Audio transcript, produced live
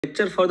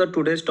Lecture for the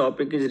today's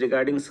topic is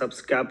regarding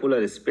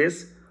subscapular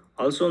space,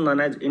 also known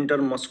as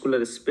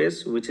intermuscular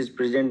space, which is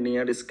present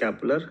near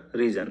scapular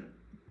region.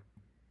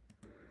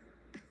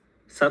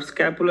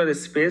 Subscapular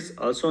space,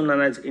 also known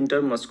as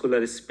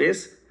intermuscular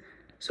space.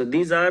 So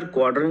these are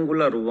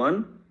quadrangular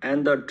 1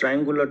 and the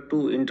triangular 2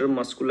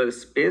 intermuscular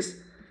space.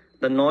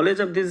 The knowledge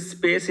of this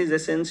space is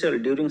essential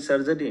during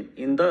surgery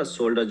in the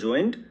shoulder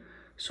joint.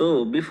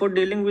 So before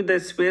dealing with the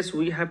space,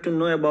 we have to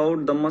know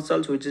about the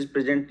muscles which is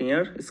present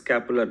near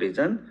scapular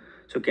region.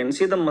 So you can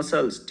see the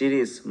muscles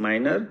teres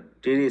minor,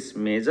 teres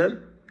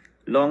major,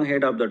 long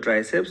head of the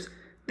triceps.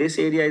 This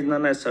area is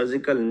known as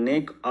surgical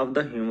neck of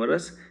the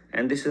humerus,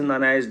 and this is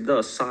known as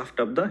the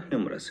shaft of the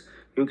humerus.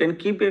 You can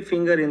keep a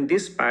finger in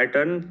this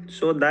pattern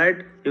so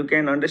that you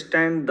can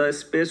understand the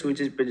space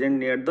which is present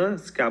near the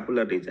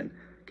scapular region.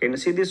 Can you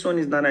see this one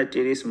is known as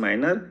teres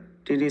minor,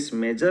 teres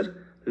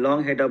major,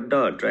 long head of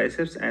the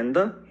triceps and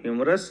the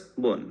humerus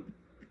bone.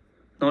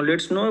 Now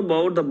let's know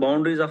about the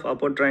boundaries of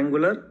upper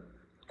triangular,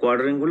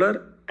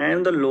 quadrangular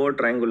and the lower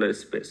triangular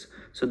space.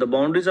 So the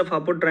boundaries of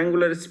upper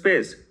triangular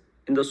space,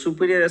 in the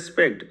superior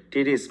aspect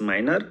teres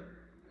minor,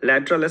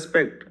 lateral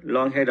aspect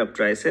long head of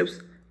triceps,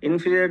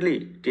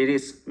 inferiorly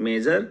teres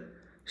major.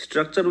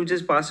 Structure which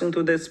is passing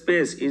through the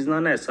space is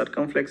known as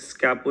circumflex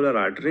scapular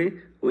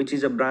artery, which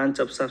is a branch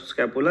of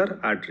subscapular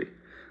artery.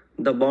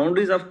 The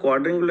boundaries of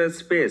quadrangular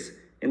space,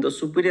 in the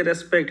superior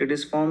aspect it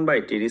is formed by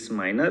teres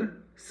minor,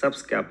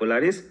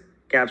 subscapularis,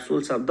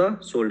 capsules of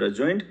the shoulder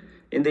joint.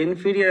 In the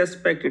inferior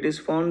aspect it is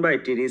formed by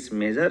teres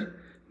major,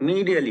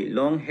 medially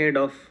long head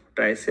of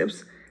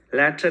triceps,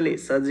 laterally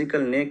surgical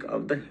neck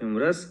of the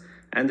humerus,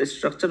 and the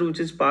structure which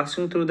is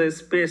passing through the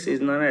space is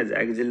known as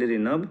axillary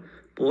nerve,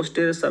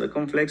 posterior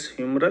circumflex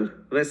humeral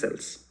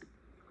vessels.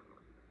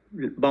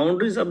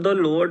 Boundaries of the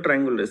lower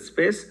triangular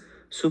space,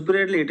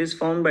 superiorly it is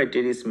formed by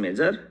teres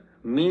major,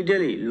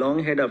 medially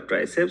long head of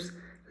triceps,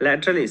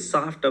 laterally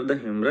shaft of the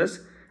humerus,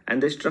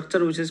 and the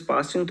structure which is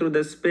passing through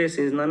the space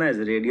is known as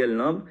radial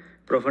nerve,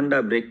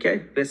 profunda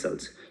brachii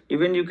vessels.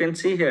 Even you can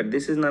see here,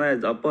 this is known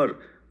as upper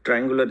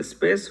triangular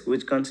space,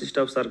 which consists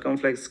of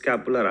circumflex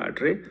scapular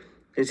artery.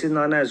 This is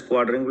known as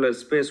quadrangular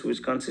space,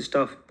 which consists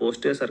of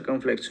posterior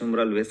circumflex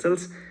humeral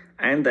vessels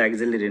and the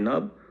axillary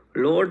nerve.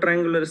 Lower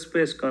triangular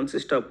space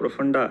consists of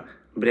profunda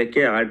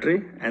brachii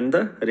artery and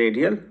the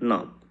radial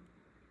nerve.